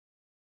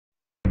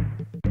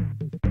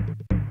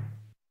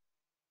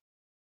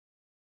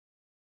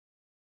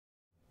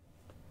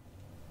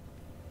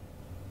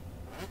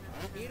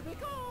Here we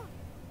go.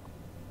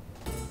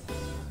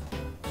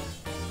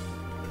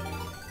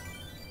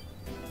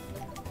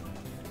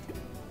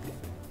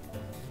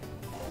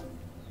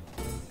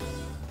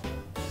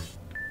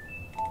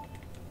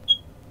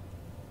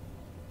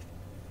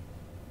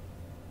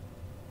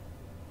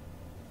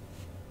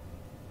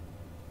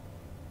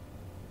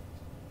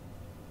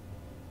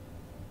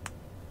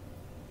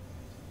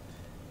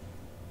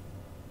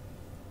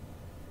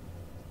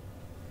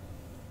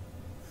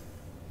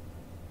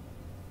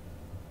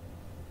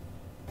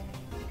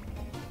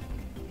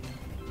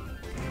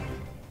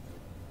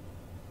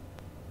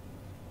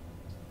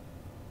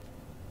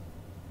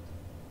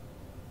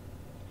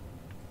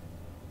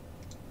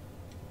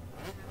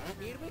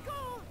 Here we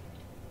go.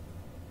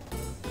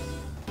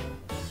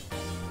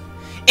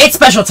 It's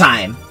special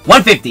time!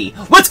 150!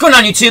 What's going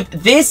on, YouTube?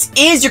 This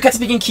is your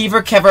cat-speaking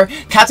Kever,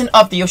 captain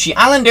of the Yoshi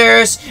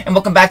Islanders, and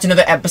welcome back to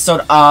another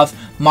episode of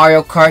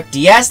Mario Kart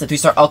DS, the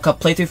 3-star All Cup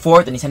playthrough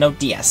for the Nintendo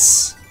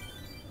DS.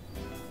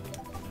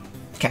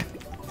 Okay.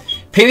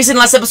 Previously in the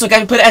last episode,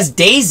 guys, we put it as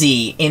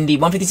Daisy in the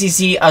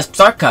 150cc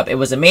Star Cup. It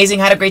was amazing,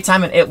 had a great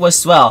time, and it was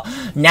swell.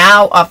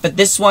 Now, for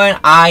this one,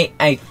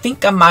 I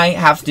think I might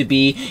have to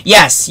be...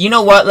 Yes, you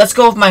know what? Let's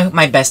go with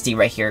my bestie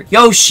right here,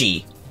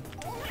 Yoshi.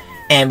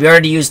 And we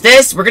already used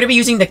this. We're gonna be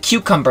using the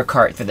cucumber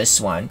cart for this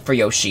one, for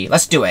Yoshi.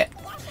 Let's do it.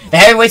 The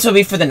heavyweights will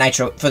be for the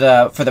nitro, for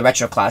the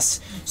retro class.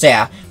 So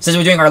yeah, since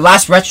we're doing our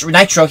last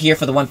nitro here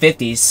for the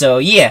 150s. So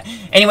yeah.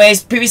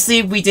 Anyways,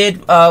 previously we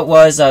did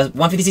was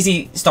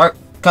 150cc Star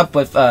Cup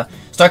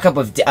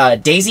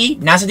with Daisy.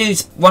 Now let's do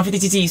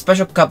 150cc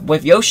Special Cup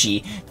with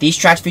Yoshi. These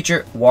tracks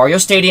feature Wario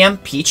Stadium,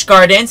 Peach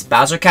Gardens,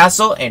 Bowser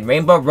Castle, and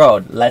Rainbow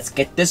Road. Let's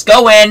get this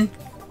going.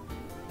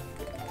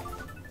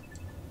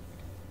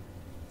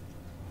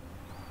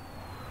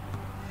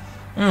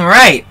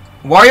 Alright,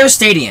 Wario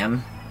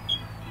Stadium.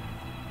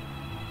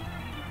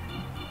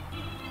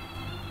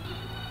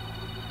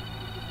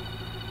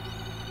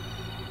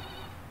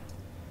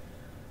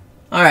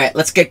 Alright,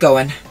 let's get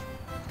going.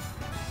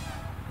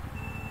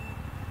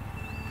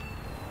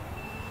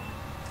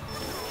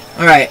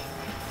 Alright.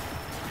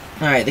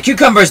 Alright, the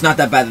cucumber is not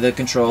that bad to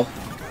control.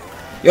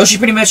 Yoshi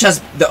pretty much has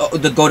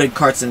the goated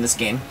carts in this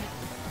game.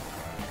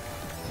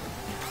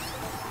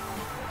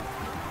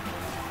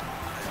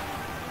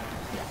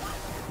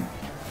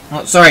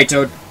 Oh, sorry,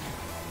 Toad.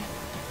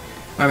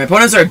 Alright, my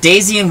opponents are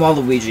Daisy and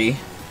Waluigi.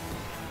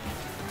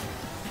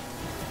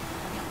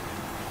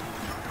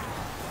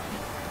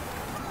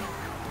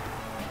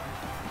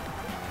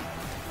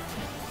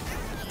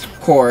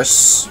 Of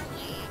course.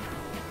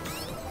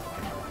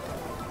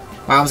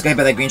 Wow, I almost got hit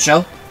by that green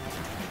shell.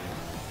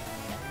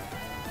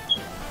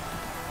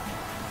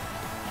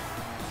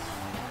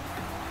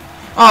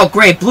 Oh,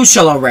 great, blue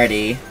shell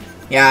already.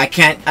 Yeah, I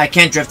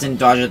can't drift and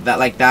dodge it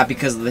like that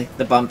because of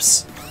the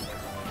bumps.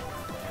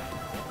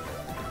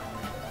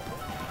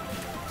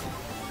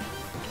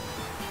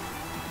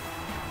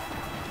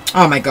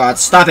 Oh my god,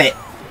 stop it!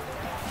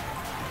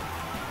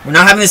 We're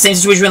not having the same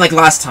situation like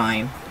last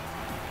time.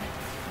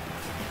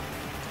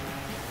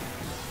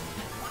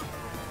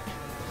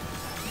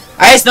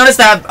 I just noticed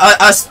that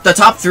the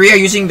top three are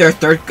using their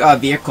third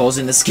vehicles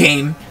in this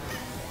game.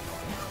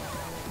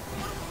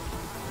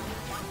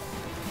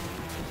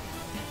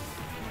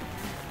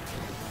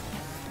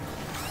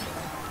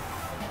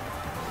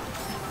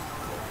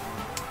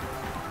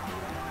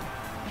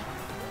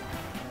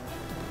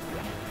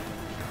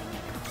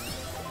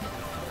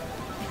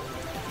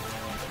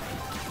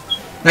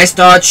 Nice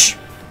dodge.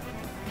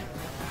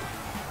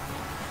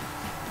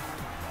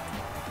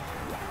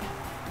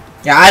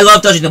 Yeah, I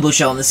love dodging the blue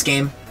shell in this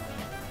game.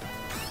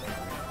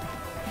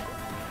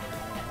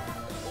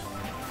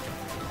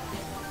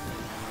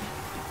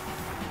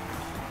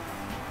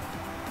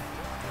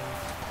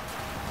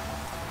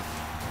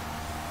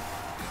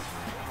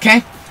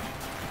 Okay.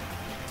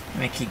 I'm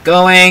gonna keep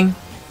going.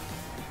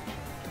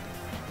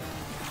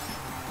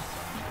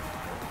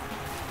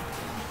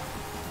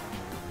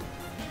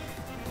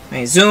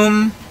 I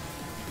zoom.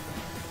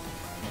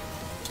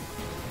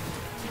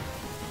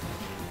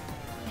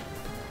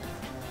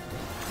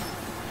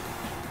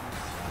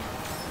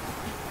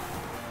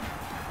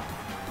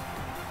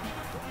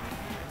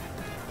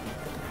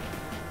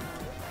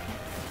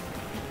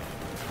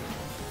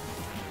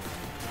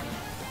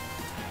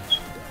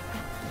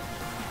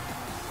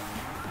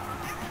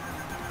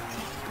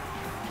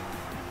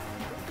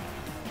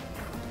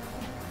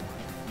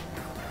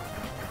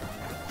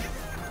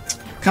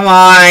 Come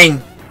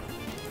on!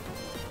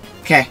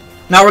 Okay,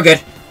 now we're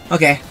good.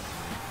 Okay.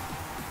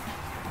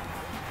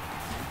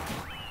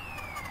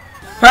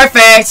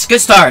 Perfect!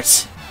 Good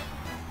start.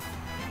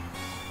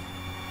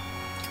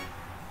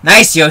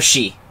 Nice,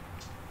 Yoshi.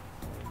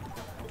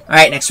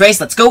 Alright, next race,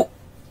 let's go.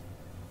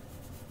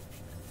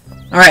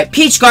 Alright,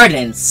 Peach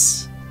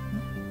Gardens.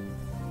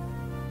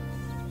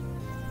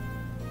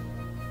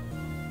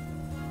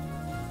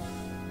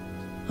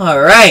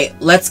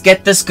 Alright, let's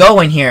get this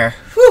going here.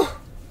 Whew.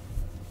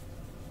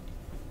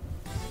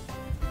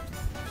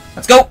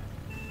 Let's go!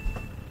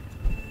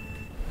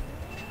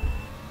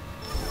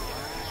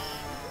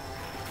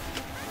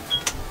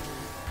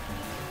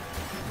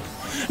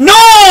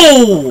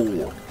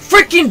 No!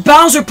 Freaking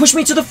Bowser pushed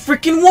me to the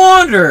freaking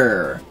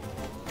water!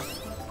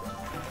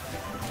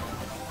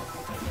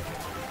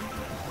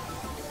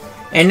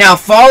 And now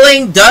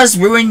falling does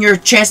ruin your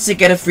chance to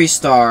get a free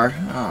star.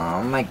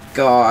 Oh my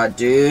god,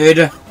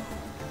 dude.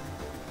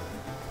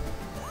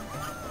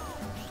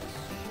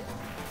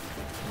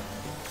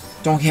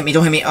 Don't hit me,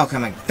 don't hit me. Oh,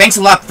 come on. Thanks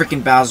a lot,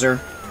 freaking Bowser.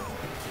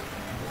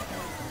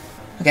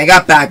 Okay, I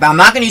got back, but I'm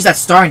not gonna use that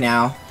star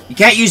now. You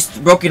can't use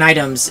broken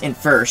items in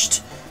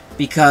first,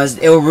 because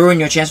it will ruin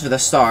your chance for the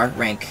star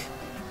rank.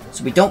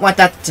 So we don't want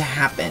that to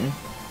happen.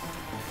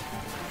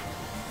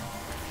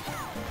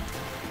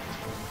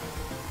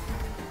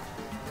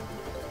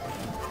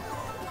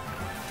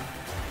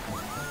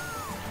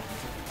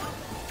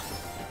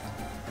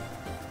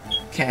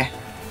 Okay.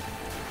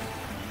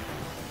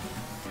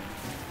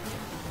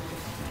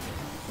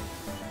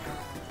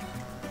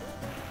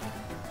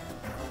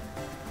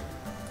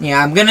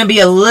 Yeah, I'm gonna be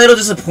a little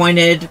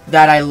disappointed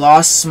that I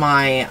lost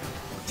my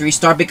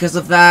 3-star because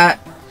of that.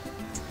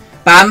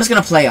 But I'm just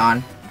gonna play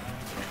on.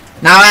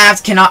 Now I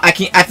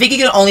think you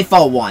can only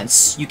fall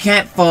once. You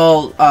can't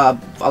fall a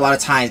lot of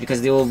times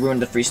because they will ruin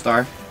the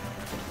 3-star.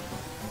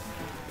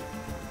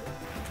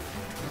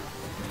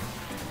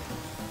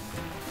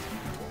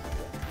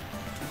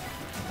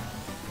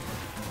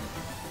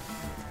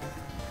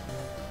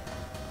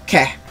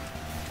 Okay.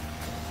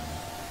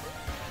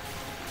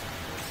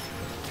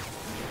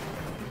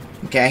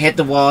 Okay, I hit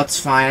the wall, it's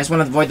fine. I just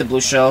want to avoid the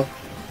blue shell.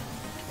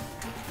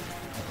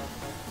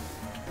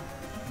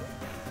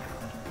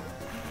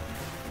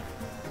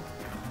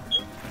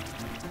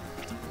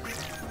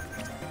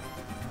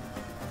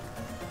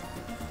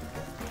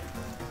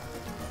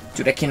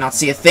 Dude, I cannot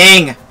see a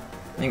thing!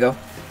 There you go.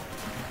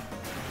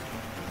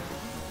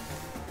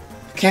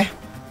 Okay.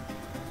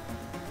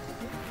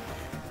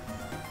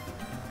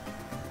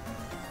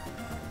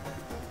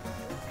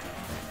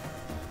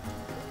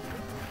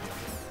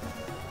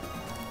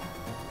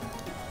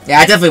 Yeah,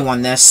 I definitely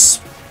won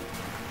this.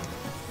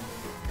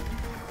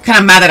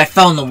 Kinda mad that I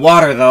fell in the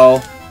water,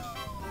 though.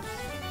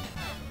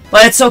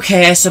 But it's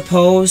okay, I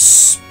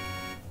suppose.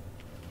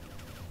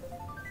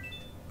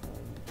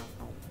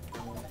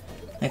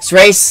 Next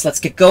race, let's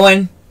get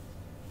going.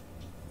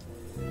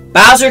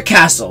 Bowser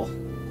Castle.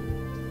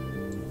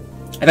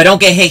 If I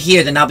don't get hit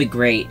here, then that'll be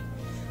great.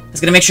 I'm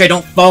just gonna make sure I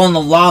don't fall in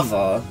the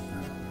lava.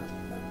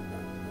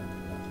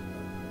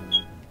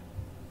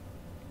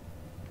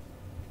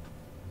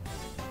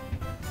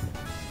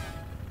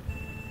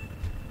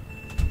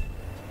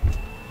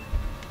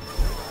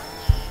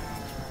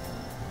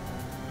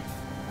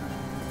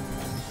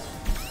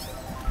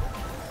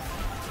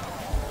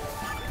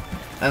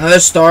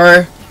 Another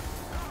star.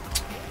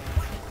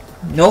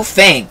 No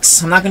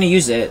thanks. I'm not gonna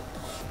use it.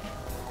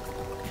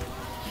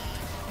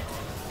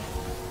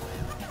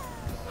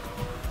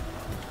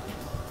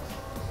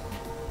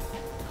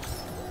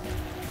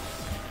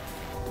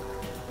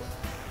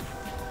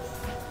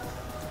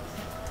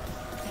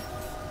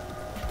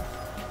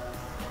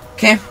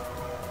 Okay.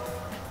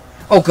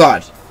 Oh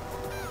god.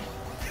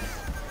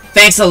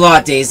 Thanks a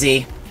lot,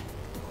 Daisy.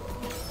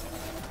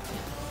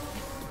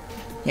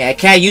 Yeah, I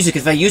can't use it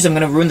because if I use it, I'm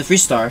gonna ruin the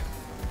 3-star.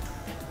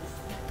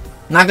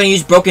 I'm not gonna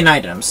use broken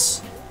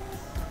items.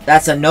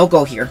 That's a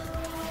no-go here.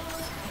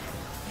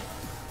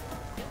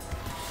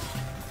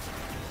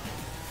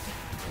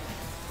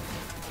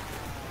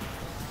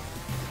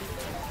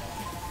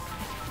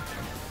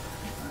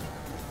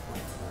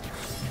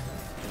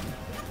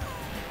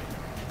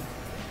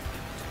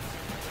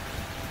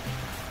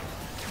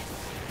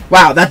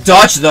 Wow, that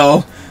dodge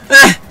though.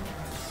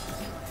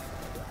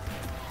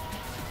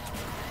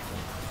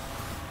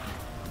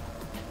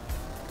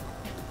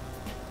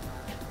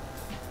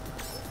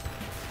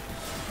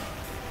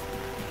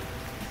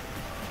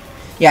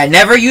 Yeah,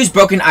 never use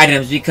broken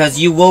items because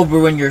you will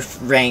ruin your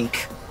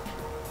rank.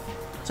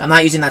 So I'm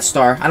not using that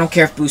star. I don't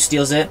care if Boo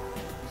steals it.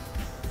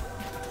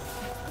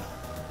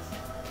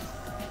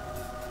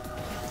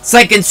 It's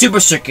like in Super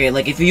Circuit.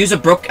 Like if you use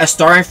a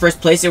star in first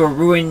place, it will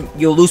ruin.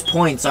 You'll lose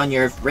points on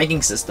your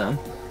ranking system.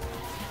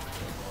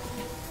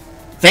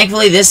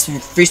 Thankfully, this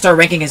 3-star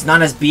ranking is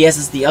not as BS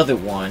as the other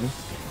one.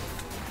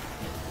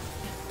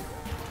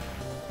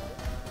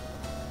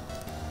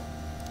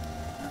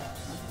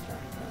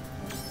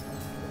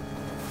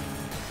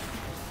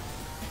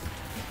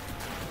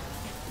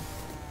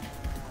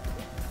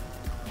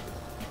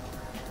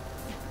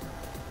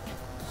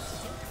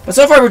 But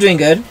so far, we're doing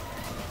good.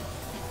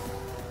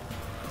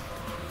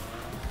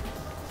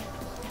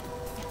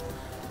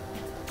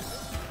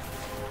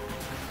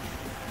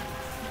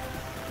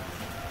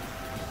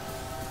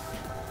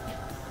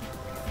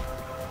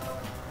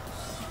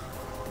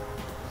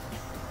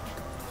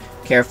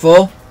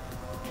 Careful.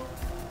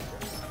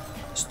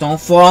 Just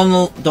don't fall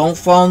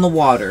in the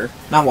water.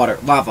 Not water,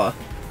 lava.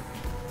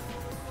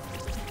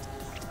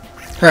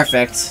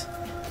 Perfect.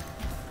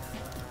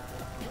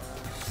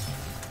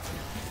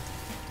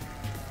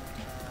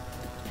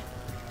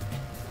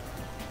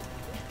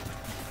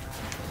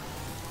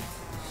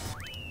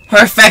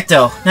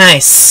 Perfecto.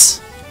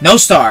 Nice. No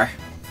star.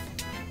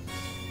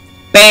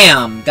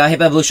 Bam! Got hit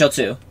by a blue shell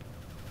too.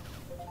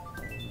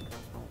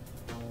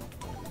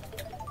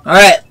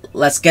 Alright,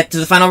 let's get to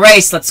the final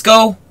race. Let's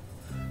go.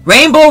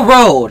 Rainbow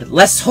Road.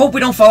 Let's hope we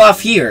don't fall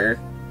off here.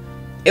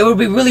 It would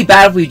be really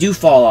bad if we do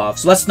fall off,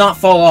 so let's not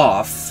fall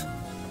off.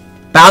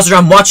 Bowser,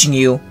 I'm watching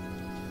you.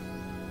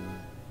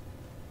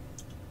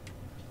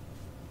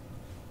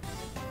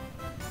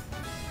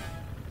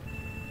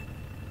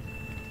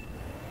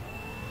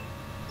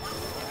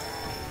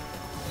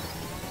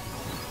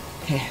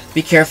 Okay,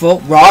 be careful.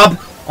 Rob!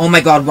 Oh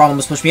my god, Rob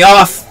almost pushed me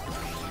off!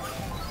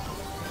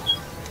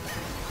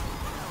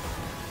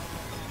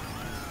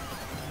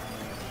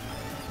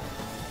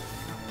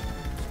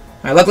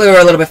 Alright, luckily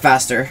we're a little bit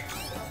faster.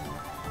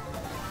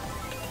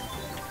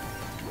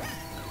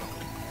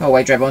 Oh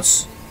wait, dry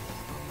bones.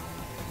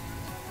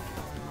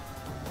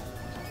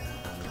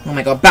 Oh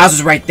my god,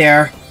 Bowser's right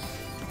there.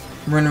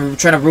 We're gonna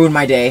try to ruin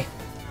my day.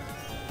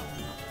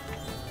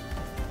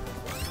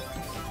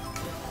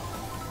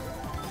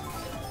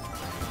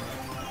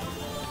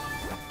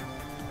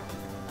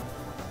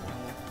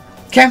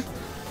 Okay.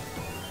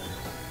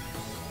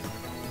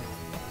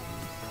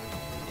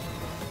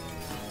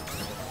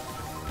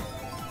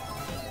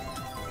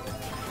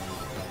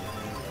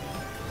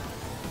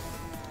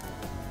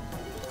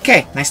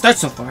 Okay, nice start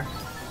so far.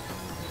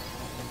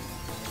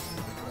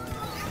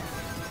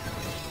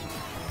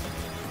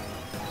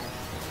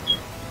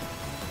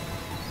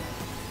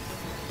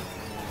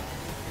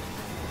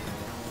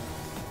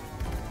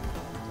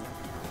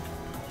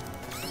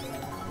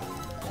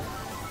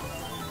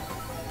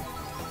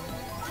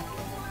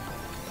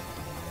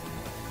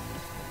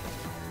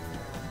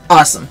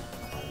 Awesome.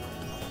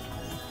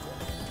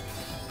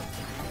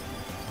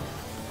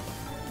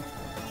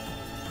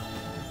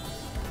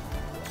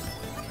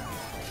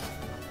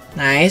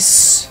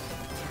 Nice.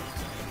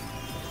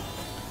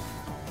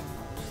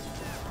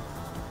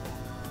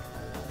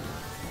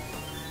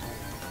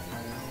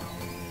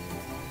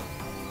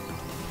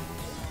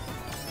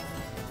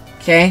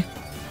 Okay.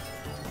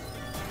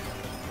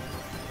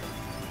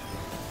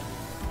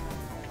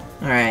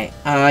 Alright.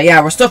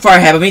 Yeah, we're still far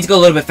ahead, but we need to go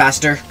a little bit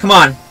faster. Come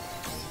on.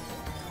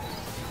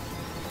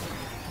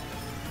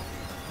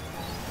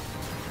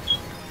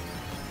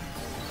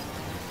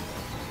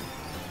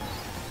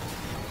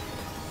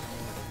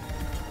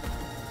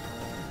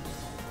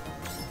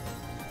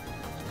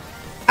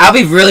 I'll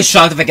be really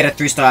shocked if I get a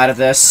 3-star out of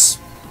this.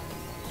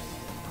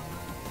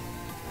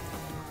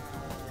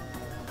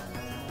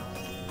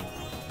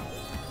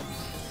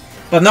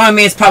 But knowing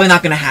me, it's probably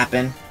not gonna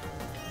happen.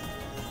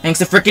 Thanks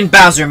to freaking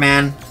Bowser,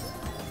 man.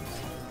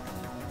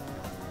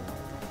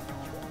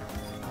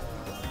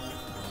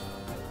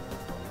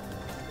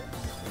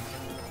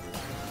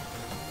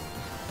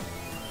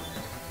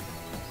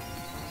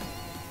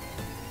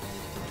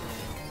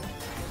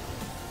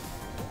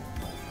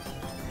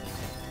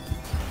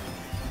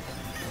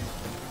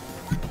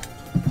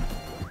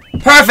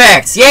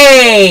 Perfect!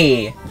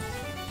 Yay!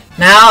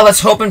 Now, let's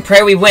hope and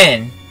pray we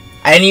win.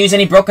 I didn't use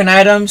any broken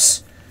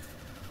items.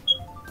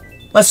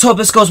 Let's hope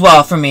this goes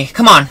well for me.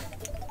 Come on.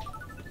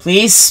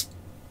 Please?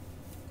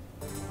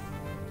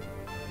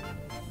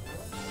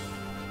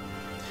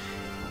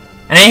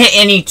 And I didn't hit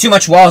any too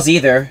much walls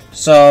either,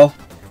 so...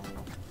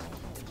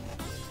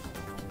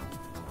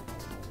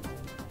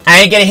 I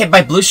didn't get hit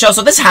by blue shell,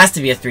 so this has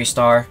to be a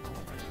 3-star.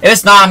 If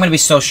it's not, I'm gonna be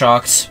so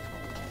shocked.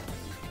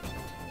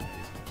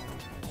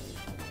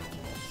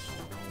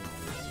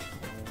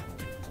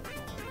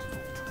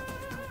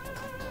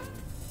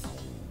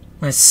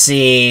 Let's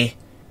see.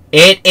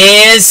 It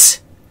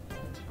is...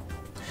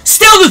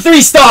 still the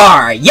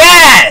 3-star!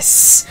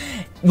 Yes!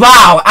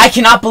 Wow, I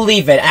cannot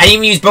believe it. I didn't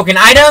even use broken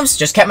items,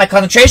 just kept my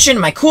concentration,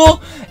 my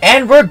cool,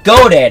 and we're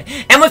goated.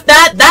 And with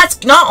that,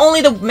 that's not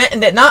only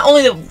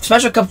the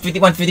Special Cup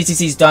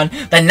 150cc is done,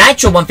 the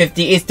Nitro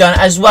 150 is done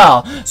as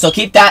well. So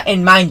keep that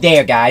in mind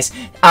there, guys.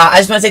 I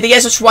just want to say thank you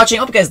guys so much for watching. I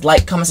hope you guys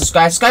like, comment,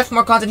 subscribe for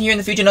more content here in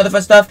the future and other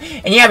fun stuff.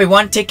 And yeah,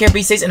 everyone, take care,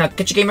 be safe, and I'll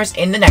catch you gamers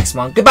in the next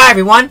one. Goodbye,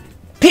 everyone.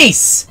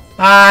 Peace.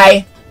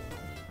 Bye.